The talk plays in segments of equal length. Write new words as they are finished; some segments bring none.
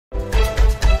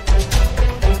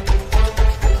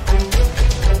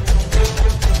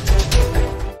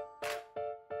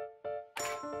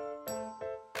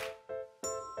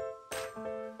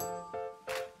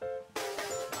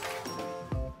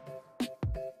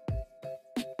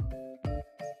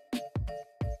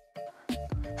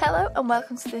Hello and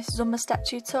welcome to this Zumba Step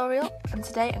tutorial, and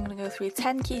today I'm going to go through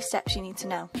 10 key steps you need to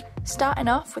know, starting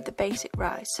off with the basic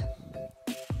rise.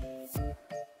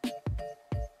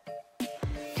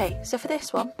 Okay, so for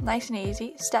this one, nice and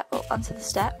easy, step up onto the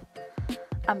step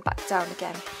and back down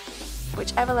again.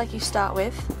 Whichever leg you start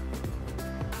with,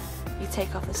 you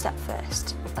take off the step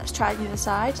first. Let's try the other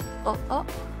side, up,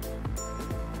 up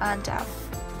and down.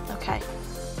 Okay,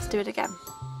 let's do it again.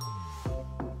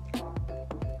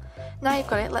 Now you've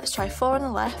got it, let's try 4 on the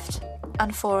left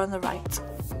and 4 on the right.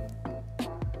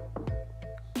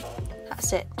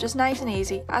 That's it, just nice and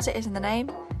easy, as it is in the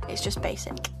name, it's just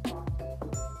basic.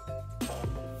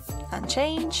 And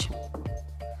change.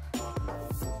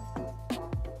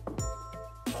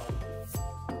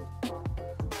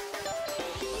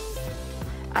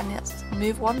 And that's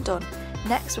move 1 done.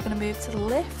 Next we're going to move to the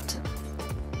lift.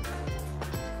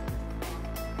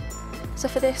 So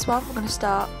for this one we're going to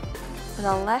start with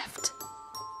our left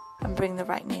and bring the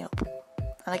right knee up.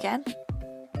 And again.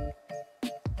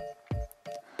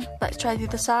 Let's try the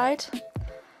other side.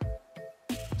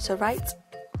 So right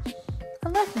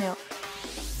and left knee up.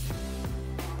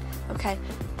 Okay,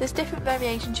 there's different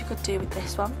variations you could do with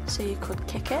this one. So you could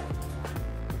kick it,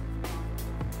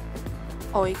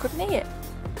 or you could knee it.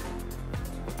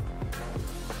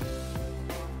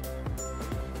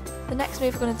 The next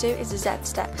move we're going to do is a Z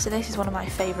step, so this is one of my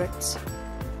favourites.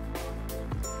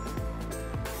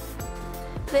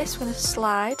 For this we're going to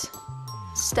slide,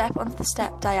 step onto the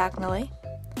step diagonally,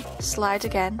 slide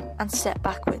again and step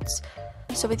backwards.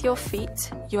 So with your feet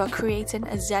you are creating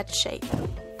a Z shape.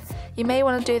 You may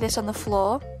want to do this on the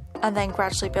floor and then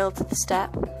gradually build to the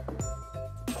step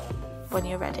when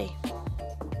you're ready.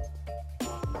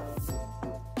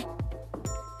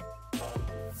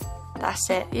 That's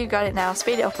it, you got it now,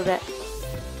 speed it up a bit.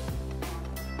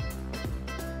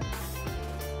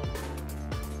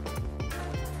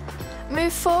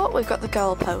 Move 4, we've got the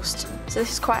goal post. So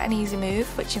this is quite an easy move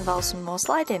which involves some more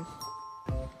sliding.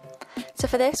 So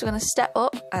for this we're going to step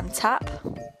up and tap,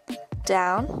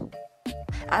 down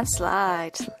and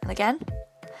slide. And again,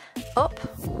 up,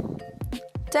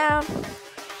 down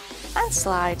and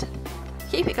slide.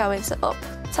 Keep it going, so up,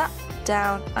 tap,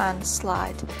 down and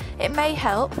slide. It may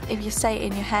help if you say it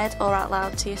in your head or out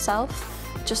loud to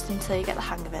yourself, just until you get the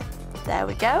hang of it. There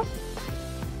we go.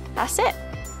 That's it.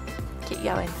 Keep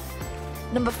going.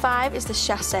 Number 5 is the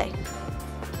chassé.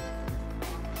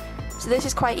 So this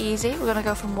is quite easy. We're going to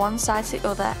go from one side to the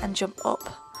other and jump up.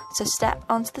 So step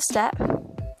onto the step,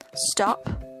 stop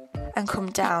and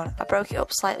come down. I broke it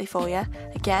up slightly for you.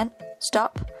 Again,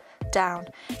 stop, down.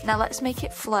 Now let's make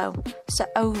it flow. So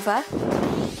over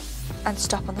and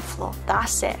stop on the floor.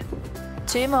 That's it.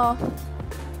 2 more.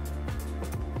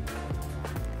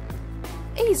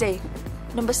 Easy.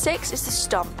 Number 6 is the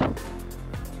stomp.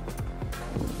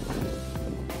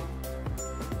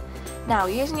 Now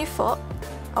using your foot,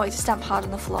 I want you to stamp hard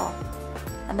on the floor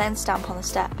and then stamp on the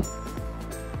step.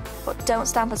 But don't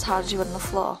stamp as hard as you would on the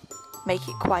floor. Make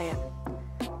it quiet.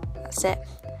 That's it.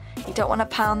 You don't want to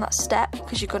pound that step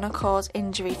because you're going to cause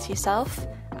injury to yourself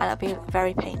and it'll be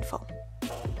very painful.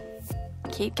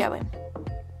 Keep going.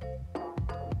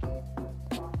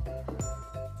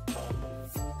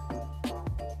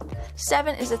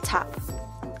 Seven is a tap.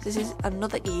 This is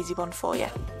another easy one for you.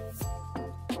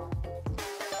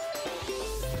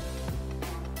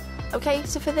 Okay,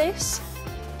 so for this,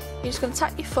 you're just going to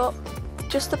tap your foot,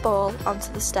 just the ball,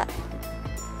 onto the step.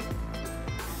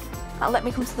 Now let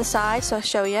me come to the side so I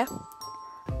show you.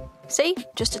 See?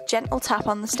 Just a gentle tap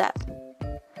on the step.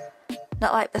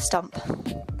 Not like the stomp.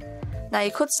 Now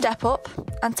you could step up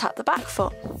and tap the back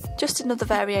foot. Just another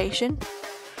variation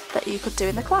that you could do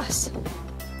in the class.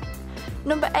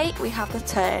 Number 8, we have the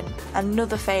turn.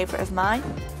 Another favourite of mine.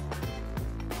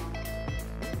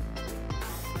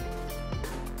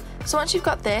 So once you've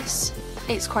got this,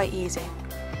 it's quite easy.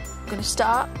 We're going to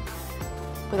start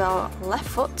with our left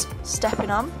foot stepping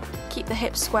on, keep the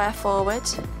hips square forward,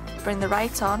 bring the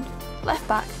right on, left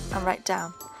back and right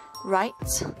down. Right,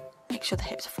 make sure the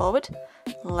hips are forward,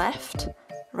 left,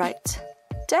 right,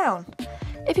 down.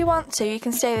 If you want to, you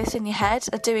can say this in your head.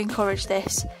 I do encourage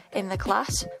this in the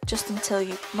class, just until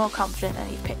you're more confident and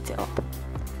you've picked it up.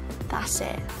 That's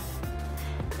it.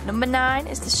 Number 9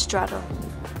 is the straddle.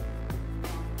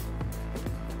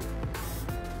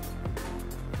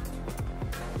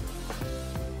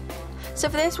 So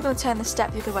for this we're going to turn the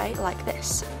step the other way like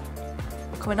this.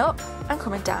 Coming up and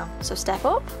coming down. So step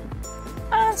up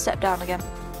and step down again.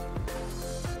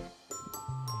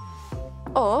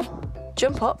 Or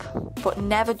jump up but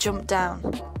never jump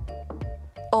down.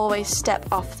 Always step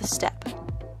off the step.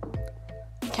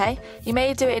 Okay, you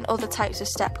may do it in other types of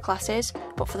step classes,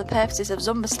 but for the purposes of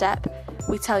Zumba Step,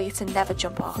 we tell you to never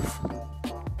jump off.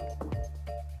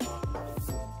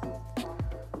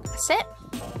 That's it.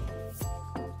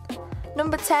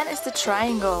 Number 10 is the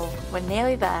triangle. We're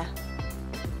nearly there.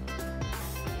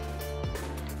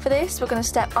 For this, we're going to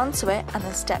step onto it and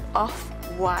then step off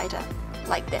wider,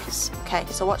 like this. Okay,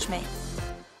 so watch me.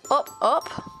 Up, up,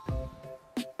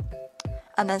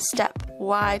 and then step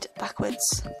wide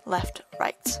backwards, left,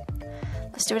 right.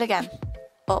 Let's do it again.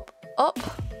 Up, up,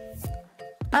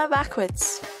 and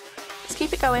backwards. Let's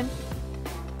keep it going.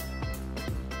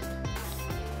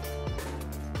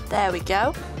 There we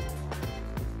go.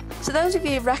 So those of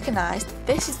you who've recognised,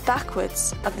 this is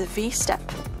backwards of the V step.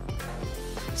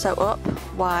 So up,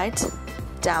 wide,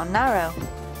 down, narrow.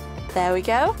 There we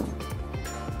go.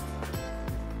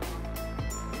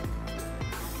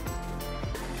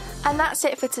 And that's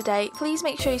it for today. Please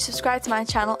make sure you subscribe to my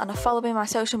channel and are following my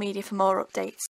social media for more updates.